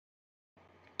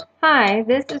Hi,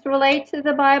 this is Relate to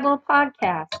the Bible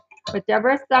podcast with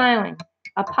Deborah Styling,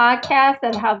 a podcast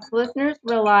that helps listeners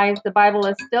realize the Bible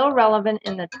is still relevant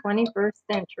in the 21st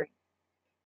century.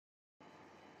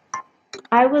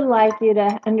 I would like you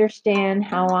to understand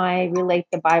how I relate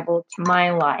the Bible to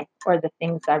my life, or the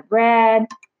things I've read,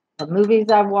 the movies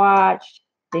I've watched,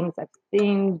 things I've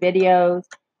seen, videos,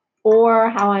 or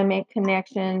how I make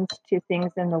connections to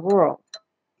things in the world.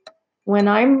 When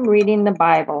I'm reading the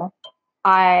Bible,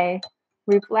 I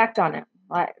reflect on it.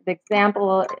 Like the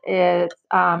example is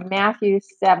Matthew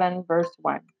 7, verse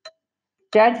 1.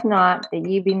 Judge not that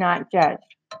ye be not judged.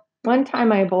 One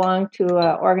time I belonged to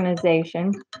an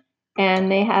organization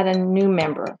and they had a new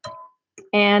member.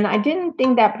 And I didn't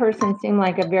think that person seemed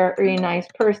like a very nice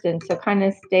person, so kind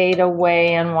of stayed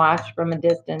away and watched from a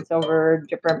distance over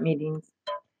different meetings.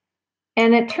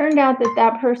 And it turned out that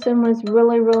that person was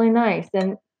really, really nice.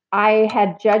 And I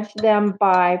had judged them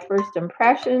by first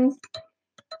impressions.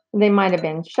 They might have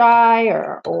been shy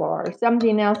or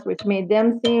something else which made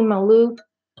them seem aloof,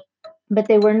 but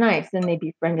they were nice and they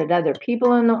befriended other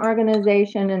people in the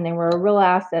organization and they were a real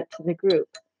asset to the group.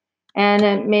 And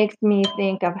it makes me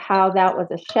think of how that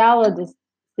was a shallow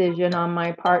decision on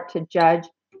my part to judge.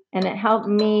 And it helped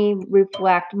me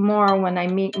reflect more when I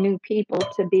meet new people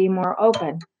to be more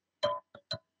open.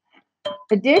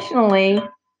 Additionally,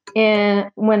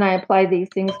 when I apply these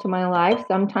things to my life,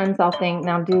 sometimes I'll think,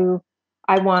 now, do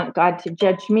I want God to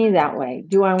judge me that way?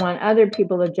 Do I want other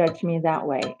people to judge me that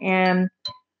way? And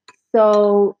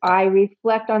so I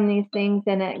reflect on these things,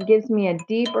 and it gives me a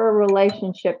deeper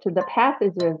relationship to the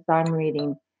passages I'm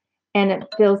reading, and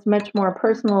it feels much more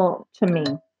personal to me.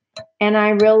 And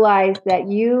I realize that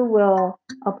you will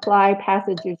apply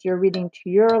passages you're reading to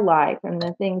your life and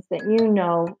the things that you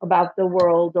know about the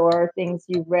world, or things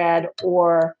you've read,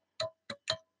 or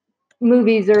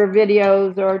movies or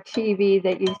videos or TV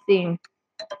that you've seen.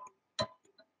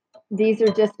 These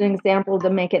are just an example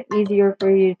to make it easier for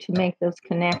you to make those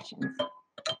connections.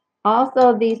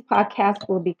 Also, these podcasts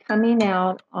will be coming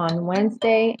out on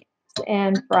Wednesday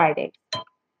and Friday.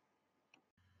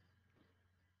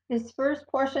 This first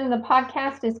portion of the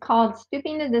podcast is called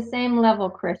Stooping to the Same Level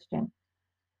Christian.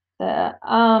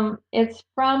 It's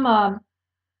from a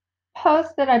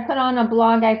post that I put on a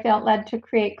blog I felt led to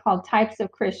create called Types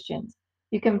of Christians.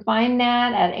 You can find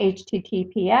that at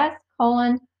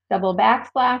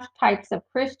https://types of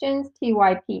Christians,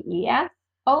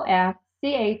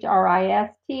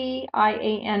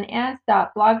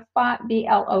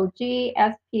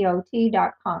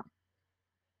 typesofchristians.blogspot.com.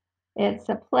 It's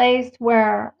a place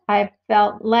where I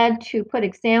felt led to put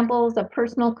examples of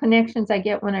personal connections I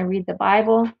get when I read the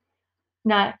Bible.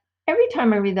 Not every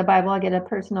time I read the Bible, I get a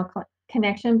personal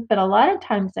connection, but a lot of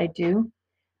times I do.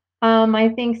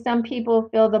 I think some people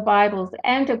feel the Bible's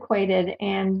antiquated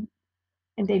and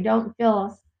they don't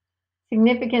feel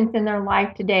significance in their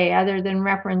life today other than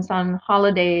reference on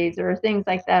holidays or things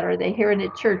like that, or they hear it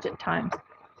at church at times.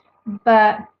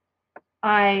 But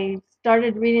I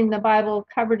started reading the Bible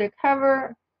cover to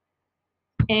cover,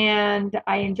 and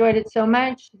I enjoyed it so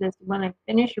much that when I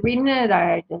finished reading it,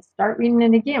 I just start reading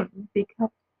it again.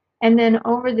 And then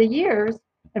over the years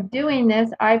of doing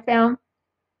this, I found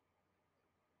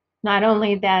not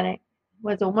only that it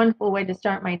was a wonderful way to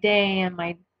start my day, and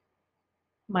my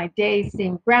day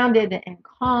seemed grounded and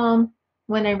calm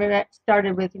when I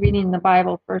started with reading the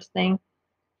Bible first thing,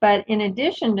 but in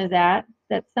addition to that,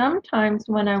 that sometimes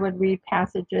when I would read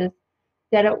passages,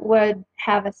 that it would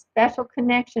have a special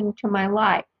connection to my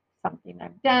life, something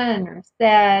I've done or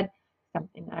said,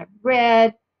 something I've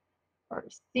read or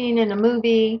seen in a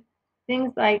movie,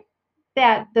 things like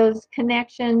that, those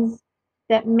connections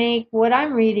that make what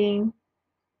I'm reading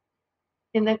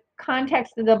in the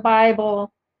context of the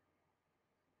Bible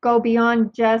go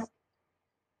beyond just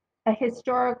a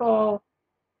historical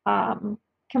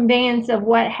conveyance of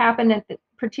what happened at the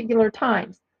particular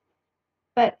times,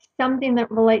 but something that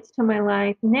relates to my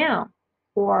life now,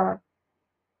 or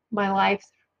my life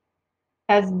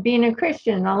as being a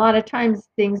Christian. A lot of times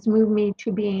things move me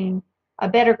to being a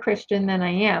better Christian than I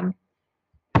am,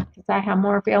 because I have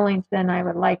more failings than I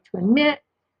would like to admit,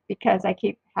 because I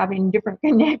keep having different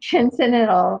connections, and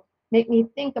it'll make me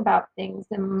think about things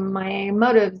and my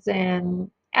motives and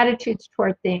attitudes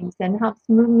toward things, and helps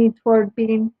move me toward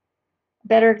being a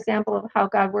better example of how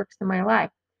God works in my life.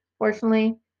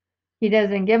 Fortunately, He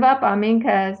doesn't give up on me,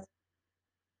 because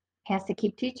He has to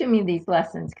keep teaching me these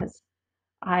lessons, because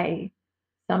I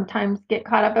sometimes get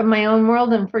caught up in my own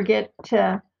world and forget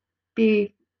to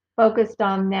be focused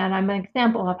on that I'm an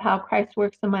example of how Christ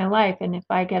works in my life. And if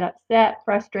I get upset,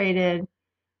 frustrated,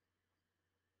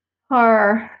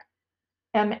 or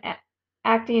am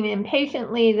acting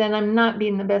impatiently, then I'm not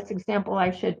being the best example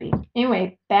I should be.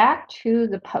 Anyway, back to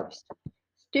the post.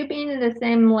 Stooping to the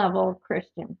same level of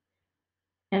Christian.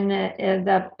 And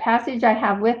the passage I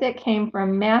have with it came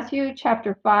from Matthew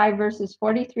chapter 5, verses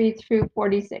 43 through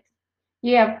 46.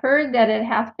 Ye have heard that it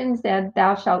hath been said,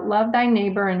 Thou shalt love thy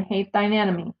neighbor and hate thine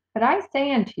enemy. But I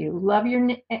say unto you, love your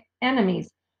enemies,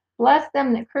 bless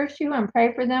them that curse you, and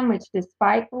pray for them which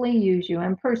despitefully use you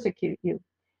and persecute you,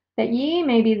 that ye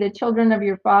may be the children of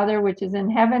your Father which is in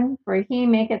heaven. For he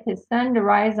maketh his sun to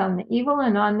rise on the evil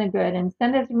and on the good, and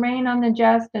sendeth rain on the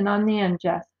just and on the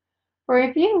unjust. For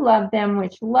if ye love them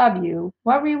which love you,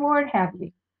 what reward have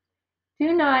ye?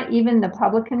 Do not even the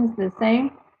publicans the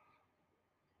same?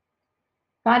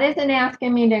 God isn't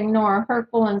asking me to ignore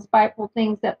hurtful and spiteful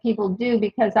things that people do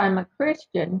because I'm a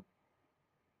Christian.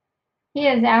 He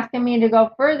is asking me to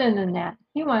go further than that.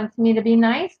 He wants me to be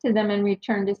nice to them in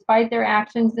return, despite their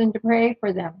actions, and to pray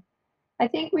for them. I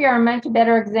think we are much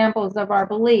better examples of our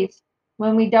beliefs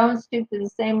when we don't stoop to the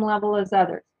same level as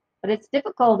others. But it's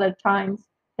difficult at times.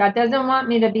 God doesn't want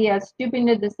me to be a stooping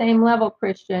to the same level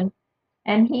Christian,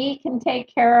 and He can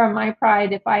take care of my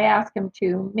pride if I ask Him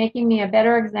to, making me a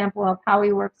better example of how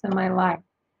He works in my life.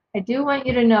 I do want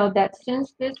you to know that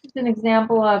since this is an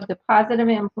example of the positive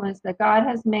influence that God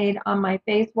has made on my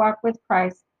faith walk with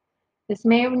Christ, this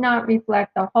may not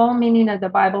reflect the whole meaning of the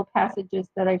Bible passages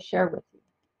that I share with you.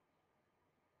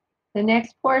 The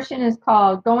next portion is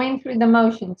called Going Through the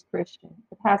Motions, Christian.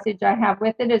 The passage I have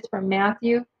with it is from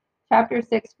Matthew chapter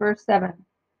 6, verse 7.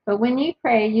 But when ye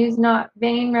pray, use not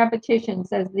vain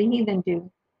repetitions as the heathen do,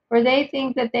 for they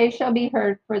think that they shall be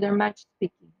heard for their much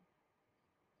speaking.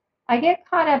 I get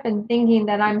caught up in thinking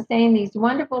that I'm saying these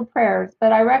wonderful prayers,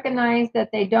 but I recognize that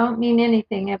they don't mean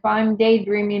anything if I'm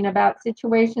daydreaming about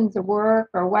situations of work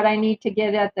or what I need to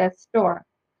get at the store.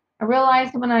 I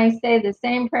realize when I say the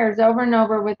same prayers over and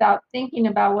over without thinking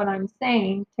about what I'm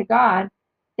saying to God,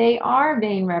 they are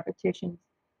vain repetitions.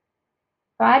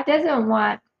 God doesn't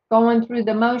want going through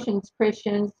the motions,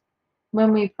 Christians,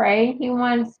 when we pray. He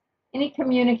wants any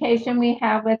communication we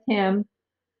have with Him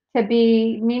to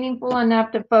be meaningful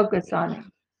enough to focus on it.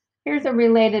 Here's a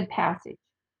related passage.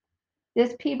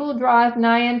 This people draweth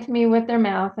nigh unto me with their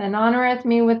mouth, and honoreth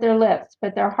me with their lips,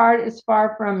 but their heart is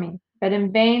far from me. But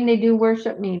in vain they do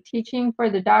worship me, teaching for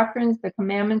the doctrines, the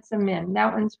commandments of men.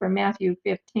 That one's from Matthew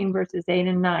 15, verses 8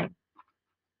 and 9.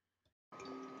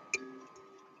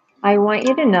 I want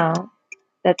you to know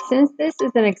that since this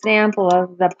is an example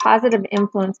of the positive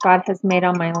influence God has made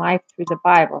on my life through the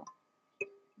Bible,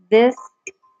 this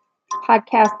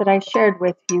podcast that I shared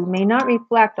with you may not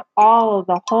reflect all of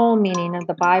the whole meaning of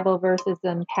the Bible verses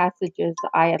and passages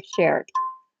I have shared.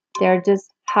 They're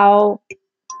just how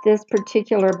this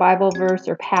particular Bible verse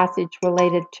or passage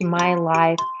related to my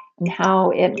life and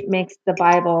how it makes the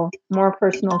Bible more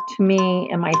personal to me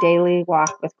in my daily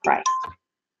walk with Christ.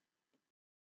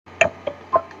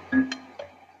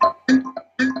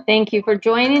 Thank you for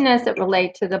joining us at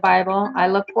Relate to the Bible. I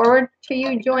look forward to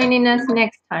you joining us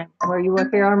next time, where you will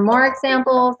hear more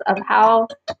examples of how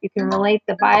you can relate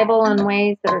the Bible in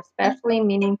ways that are especially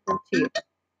meaningful to you.